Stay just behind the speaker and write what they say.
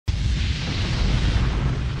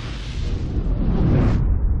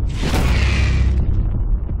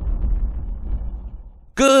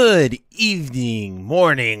Good evening,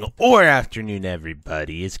 morning, or afternoon,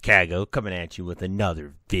 everybody. It's Kaghoe coming at you with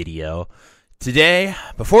another video. Today,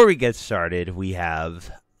 before we get started, we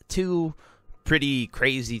have two pretty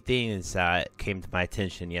crazy things that came to my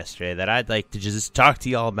attention yesterday that I'd like to just talk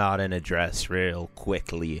to y'all about and address real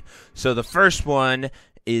quickly. So the first one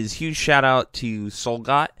is huge shout out to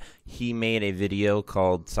Solheim. He made a video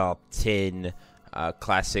called Top 10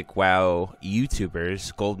 Classic WoW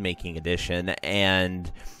YouTubers, Gold Making Edition,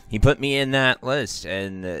 and he put me in that list.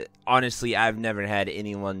 And honestly, I've never had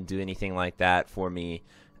anyone do anything like that for me,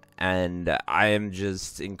 and I am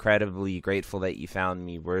just incredibly grateful that you found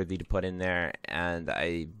me worthy to put in there, and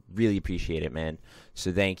I really appreciate it, man.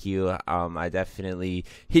 So thank you. I definitely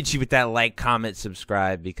hit you with that like, comment,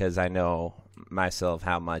 subscribe, because I know myself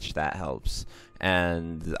how much that helps,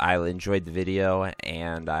 and I enjoyed the video,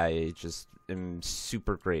 and I just am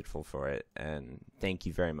super grateful for it, and thank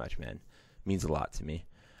you very much, man. It means a lot to me.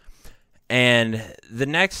 And the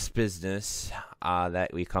next business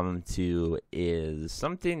that we come to is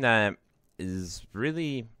something that is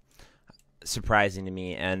really surprising to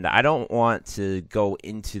me, and I don't want to go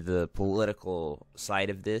into the political side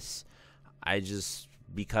of this.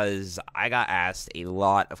 Because I got asked a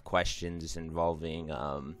lot of questions involving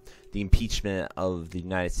the impeachment of the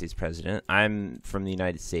United States president. I'm from the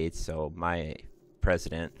United States, so my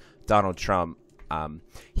president, Donald Trump,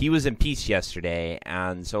 he was impeached yesterday,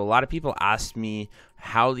 and so a lot of people asked me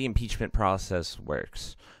how the impeachment process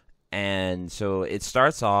works. And so it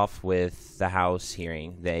starts off with the House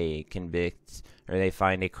hearing. They convict, or they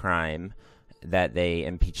find a crime that they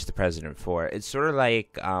impeach the president for. It's sort of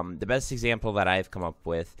like the best example that I've come up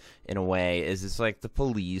with, in a way, is it's like the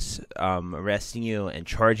police arresting you and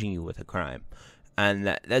charging you with a crime. And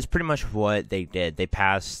that's pretty much what they did. They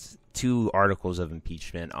passed 2 articles of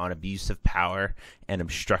impeachment on abuse of power and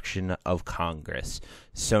obstruction of Congress.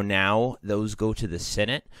 So now those go to the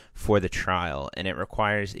Senate for the trial, and it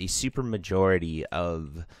requires a supermajority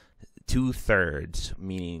of 2/3,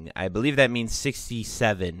 meaning I believe that means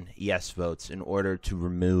 67 yes votes in order to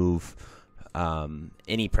remove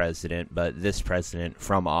any president, but this president,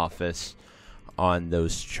 from office on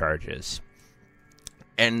those charges.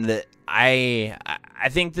 And I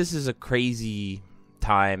think this is a crazy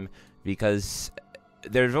time, because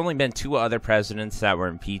there's only been 2 other presidents that were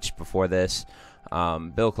impeached before this.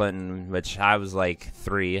 Bill Clinton, which I was like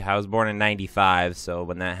 3. I was born in 95, so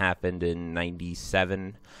when that happened in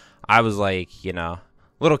 97, I was like,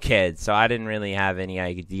 little kid, so I didn't really have any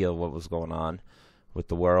idea what was going on with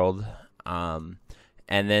the world.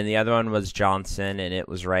 And then the other one was Johnson, and it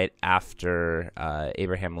was right after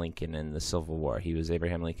Abraham Lincoln in the Civil War. He was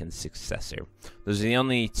Abraham Lincoln's successor. Those are the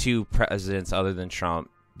only 2 presidents, other than Trump,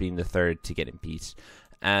 being the 3rd to get impeached.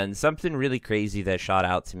 And something really crazy that shot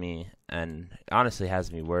out to me, and honestly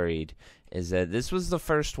has me worried, is that this was the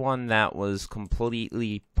first one that was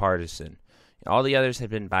completely partisan. All the others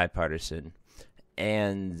had been bipartisan.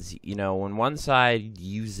 And, when one side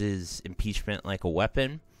uses impeachment like a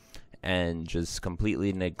weapon and just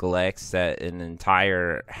completely neglects that an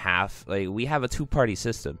entire half, like we have a 2-party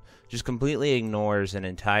system, just completely ignores an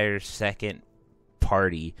entire second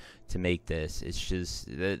party to make this. It's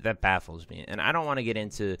just, that baffles me. And I don't want to get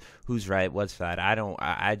into who's right, what's right.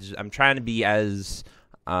 I'm trying to be as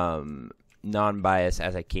non-biased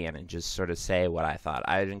as I can and just sort of say what I thought.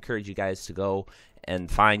 I'd encourage you guys to go and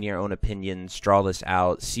find your own opinions, draw this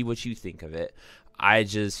out, see what you think of it. I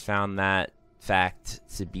just found that fact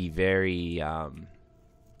to be very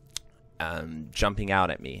jumping out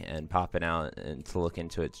at me and popping out, and to look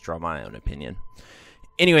into it to draw my own opinion.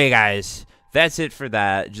 Anyway, guys, that's it for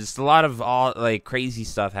that. Just a lot of crazy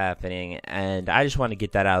stuff happening, and I just want to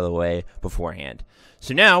get that out of the way beforehand.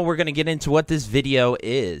 So now we're going to get into what this video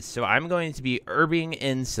is. So I'm going to be herbing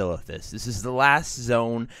in Silithus. This is the last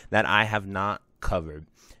zone that I have not covered.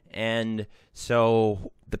 And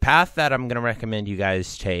so the path that I'm going to recommend you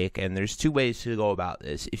guys take, and there's 2 ways to go about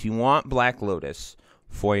this. If you want Black Lotus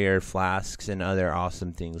for your flasks and other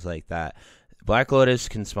awesome things like that, Black Lotus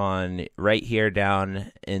can spawn right here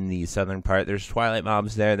down in the southern part. There's Twilight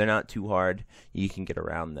mobs there. They're not too hard. You can get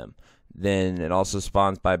around them. Then it also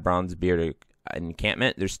spawns by Bronzebeard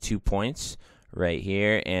encampment. There's 2 points right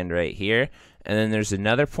here and right here. And then there's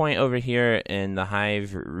another point over here in the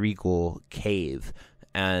Hive Regal Cave.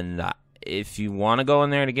 And if you want to go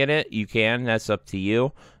in there to get it, you can. That's up to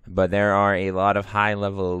you. But there are a lot of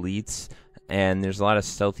high-level elites, and there's a lot of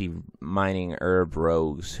stealthy mining herb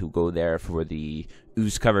rogues who go there for the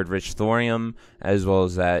ooze-covered rich thorium, as well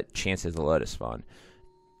as that chance at the Lotus spawn.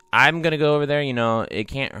 I'm going to go over there. It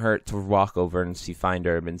can't hurt to walk over and find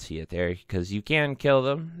herb and see it there, because you can kill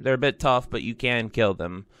them. They're a bit tough, but you can kill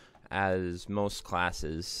them. as most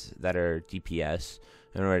classes that are DPS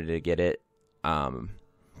in order to get it. And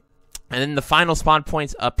then the final spawn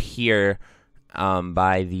points up here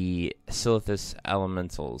by the Silithus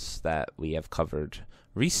elementals that we have covered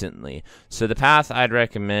recently. So the path I'd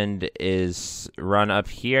recommend is run up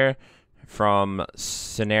here from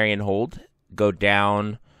Cenarian Hold, go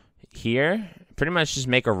down here, pretty much just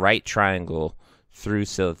make a right triangle through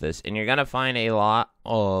Silithus, and you're gonna find a lot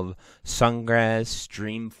of sungrass,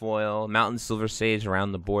 dreamfoil, mountain silver sage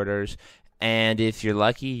around the borders, and if you're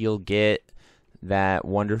lucky, you'll get that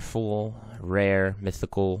wonderful, rare,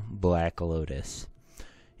 mythical black lotus.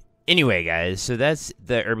 Anyway, guys, so that's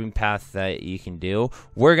the urban path that you can do.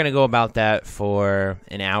 We're going to go about that for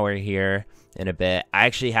an hour here in a bit. I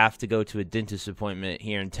actually have to go to a dentist appointment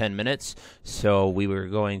here in 10 minutes, so we were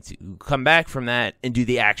going to come back from that and do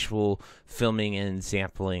the actual filming and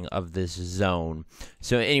sampling of this zone.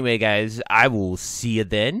 So anyway, guys, I will see you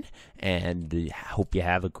then, and hope you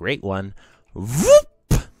have a great one. Whoop!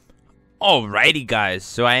 Alrighty, guys,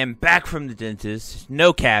 so I am back from the dentist.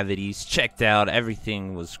 No cavities, checked out,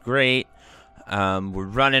 everything was great. We're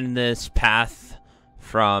running this path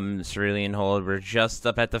from Cerulean Hold. We're just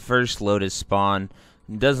up at the first Lotus spawn.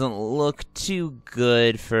 Doesn't look too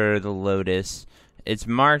good for the Lotus. It's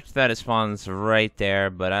marked that it spawns right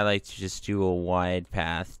there, but I like to just do a wide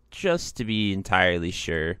path just to be entirely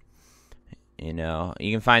sure. You know,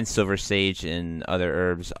 you can find Silver Sage and other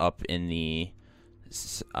herbs up in the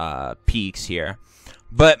peaks here,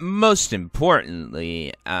 but most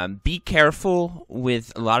importantly, be careful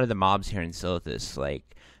with a lot of the mobs here in Silithus.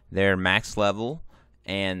 Like, they're max level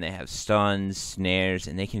and they have stuns, snares,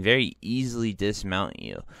 and they can very easily dismount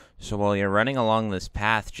you. So while you're running along this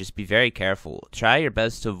path, just be very careful. Try your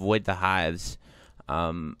best to avoid the hives.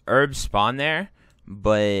 Herbs spawn there,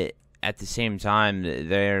 but at the same time,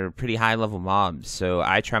 they're pretty high level mobs, so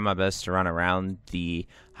I try my best to run around the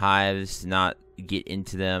hives, not get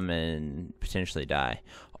into them and potentially die.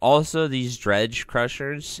 Also, these dredge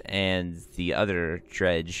crushers and the other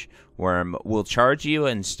dredge worm will charge you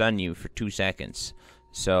and stun you for 2 seconds.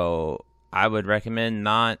 So I would recommend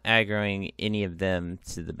not aggroing any of them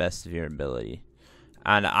to the best of your ability.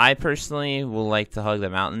 And I personally will like to hug the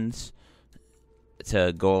mountains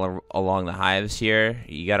to go along the hives here.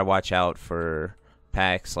 You got to watch out for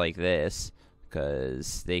packs like this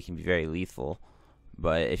because they can be very lethal.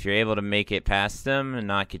 But if you're able to make it past them and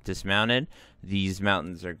not get dismounted, these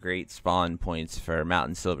mountains are great spawn points for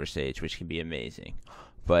mountain silver sage, which can be amazing.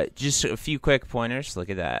 But just a few quick pointers. Look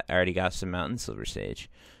at that. I already got some mountain silver sage.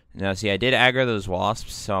 Now, see, I did aggro those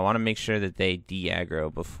wasps, so I want to make sure that they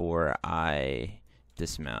de-aggro before I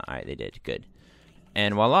dismount. Alright, they did. Good.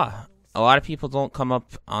 And voila. A lot of people don't come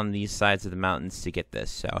up on these sides of the mountains to get this,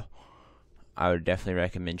 so I would definitely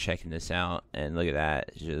recommend checking this out. And look at that.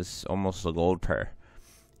 It's just almost a gold purr.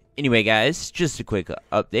 Anyway, guys, just a quick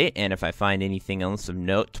update, and if I find anything else of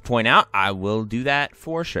note to point out, I will do that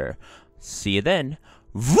for sure. See you then.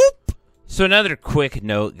 Whoop! So another quick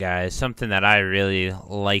note, guys, something that I really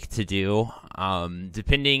like to do,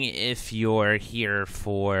 depending if you're here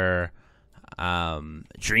for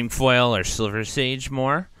Dreamfoil or Silver Sage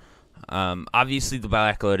more, obviously the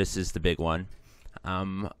Black Lotus is the big one,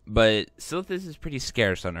 but Silithus is pretty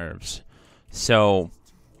scarce on herbs, so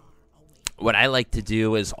what I like to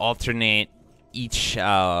do is alternate each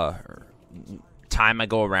time I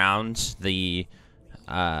go around the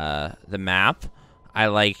map. I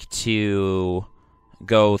like to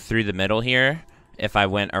go through the middle here if I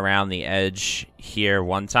went around the edge here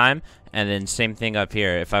one time, and then same thing up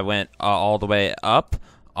here. If I went all the way up,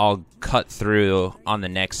 I'll cut through on the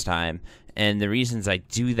next time. And the reasons I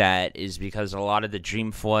do that is because a lot of the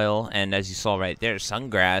Dreamfoil, and as you saw right there,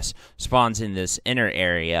 Sungrass, spawns in this inner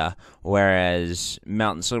area, whereas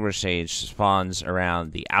Mountain Silver Sage spawns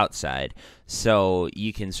around the outside. So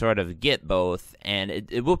you can sort of get both, and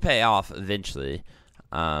it will pay off eventually.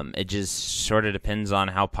 It just sort of depends on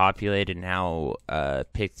how populated and how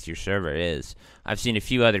picked your server is. I've seen a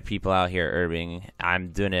few other people out here herbing.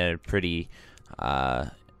 I'm doing a pretty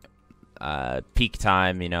peak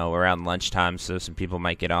time, you know, around lunchtime, so some people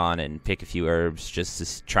might get on and pick a few herbs just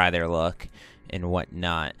to try their luck and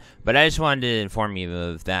whatnot. But I just wanted to inform you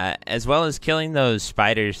of that, as well as killing those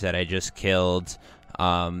spiders that I just killed.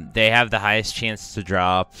 They have the highest chance to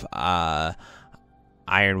drop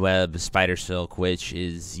Iron Web Spider Silk, which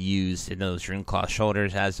is used in those Runeclaw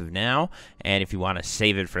shoulders as of now, and if you want to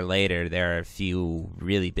save it for later, there are a few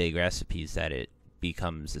really big recipes that it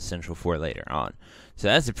becomes essential for later on. So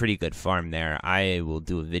that's a pretty good farm there. I will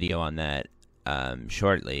do a video on that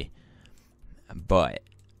shortly. But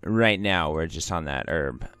right now we're just on that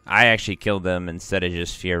herb. I actually killed them instead of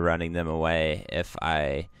just fear running them away if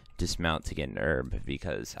I dismount to get an herb,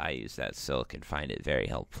 because I use that silk and find it very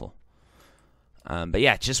helpful. But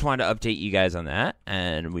yeah, just wanted to update you guys on that,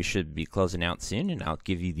 and we should be closing out soon, and I'll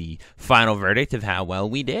give you the final verdict of how well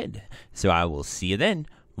we did. So I will see you then.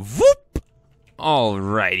 Whoop!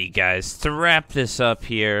 Alrighty, guys, to wrap this up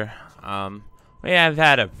here, we have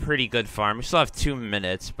had a pretty good farm. We still have 2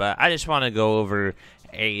 minutes, but I just want to go over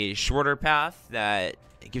a shorter path that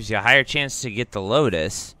gives you a higher chance to get the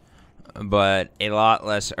Lotus, but a lot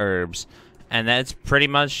less herbs. And that's pretty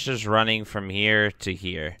much just running from here to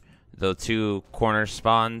here. The 2 corner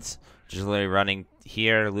spawns, just literally running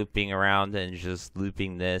here, looping around, and just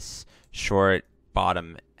looping this short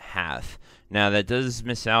bottom half. Now, that does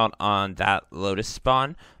miss out on that Lotus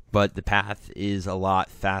spawn, but the path is a lot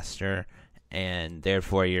faster, and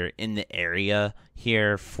therefore you're in the area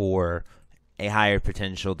here for a higher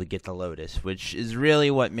potential to get the Lotus, which is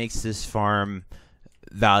really what makes this farm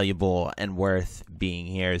valuable and worth being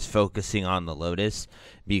here, is focusing on the Lotus,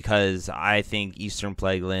 because I think Eastern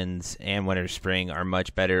Plaguelands and Winter Spring are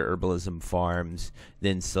much better herbalism farms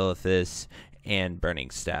than Silithus and Burning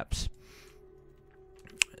Steppes.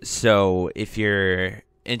 So if you're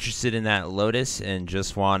interested in that Lotus and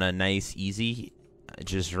just want a nice, easy,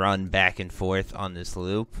 just run back and forth on this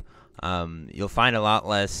loop, you'll find a lot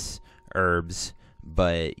less herbs,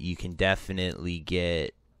 but you can definitely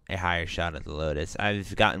get a higher shot at the Lotus.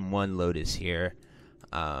 I've gotten 1 Lotus here,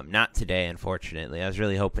 not today, unfortunately. I was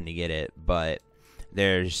really hoping to get it, but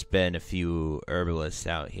there's been a few herbalists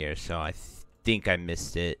out here, so I think I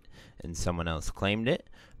missed it and someone else claimed it,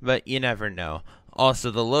 but you never know.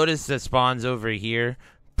 Also, the Lotus that spawns over here,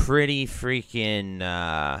 pretty freaking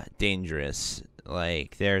dangerous.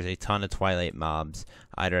 Like, there's a ton of Twilight mobs.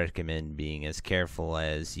 I'd recommend being as careful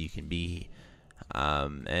as you can be.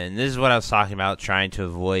 And this is what I was talking about, trying to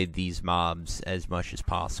avoid these mobs as much as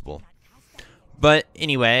possible. But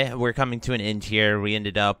anyway, we're coming to an end here. We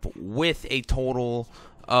ended up with a total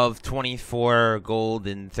of 24 gold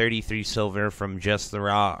and 33 silver from just the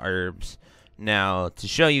raw herbs. Now, to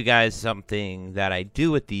show you guys something that I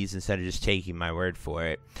do with these instead of just taking my word for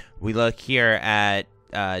it, we look here at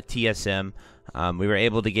TSM. We were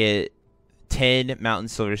able to get 10 Mountain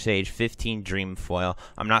Silver Sage, 15 Dream Foil.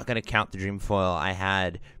 I'm not going to count the Dream Foil I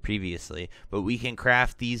had previously, but we can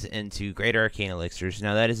craft these into Greater Arcane Elixirs.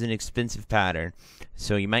 Now, that is an expensive pattern,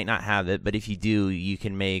 so you might not have it, but if you do, you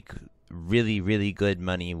can make really, really good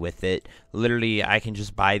money with it. Literally, I can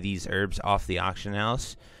just buy these herbs off the auction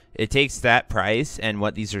house. It takes that price and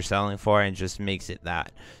what these are selling for and just makes it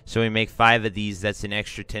that. So we make 5 of these. That's an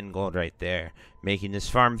extra 10 gold right there, making this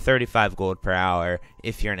farm 35 gold per hour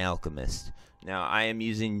if you're an alchemist. Now, I am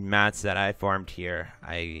using mats that I farmed here.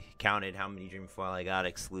 I counted how many Dream Foil I got,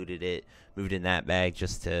 excluded it, moved in that bag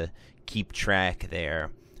just to keep track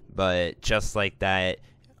there. But just like that,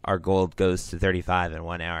 our gold goes to 35 in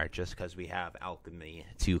 1 hour just because we have alchemy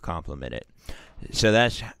to complement it. So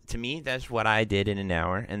that's, to me, that's what I did in an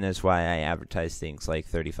hour, and that's why I advertise things like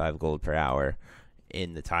 35 gold per hour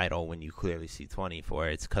in the title when you clearly see 20 for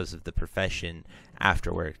it. It's because of the profession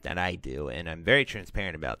after work that I do, and I'm very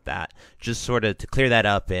transparent about that, just sort of to clear that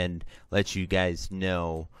up and let you guys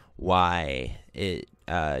know why it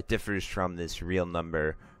differs from this real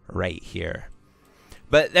number right here.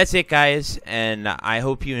 But that's it, guys, and I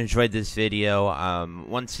hope you enjoyed this video.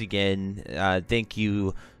 Once again, thank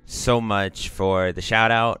you so much for the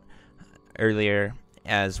shout out earlier,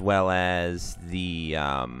 as well as the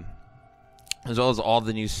all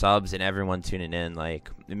the new subs and everyone tuning in. Like,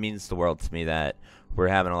 it means the world to me that we're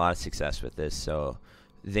having a lot of success with this. So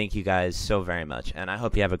thank you guys so very much, and I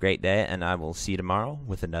hope you have a great day, and I will see you tomorrow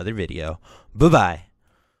with another video. Bye bye.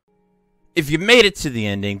 If you made it to the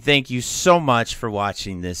ending, thank you so much for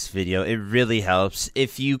watching this video. It really helps.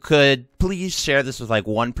 If you could, please share this with like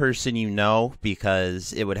one person you know,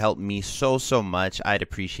 because it would help me so much. I'd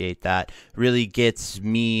appreciate that. Really gets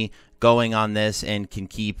me going on this and can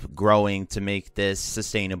keep growing to make this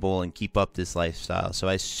sustainable and keep up this lifestyle. So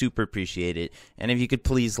I super appreciate it. And if you could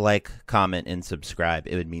please like, comment, and subscribe,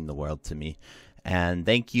 it would mean the world to me. And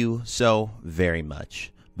thank you so very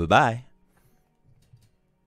much. Bye-bye.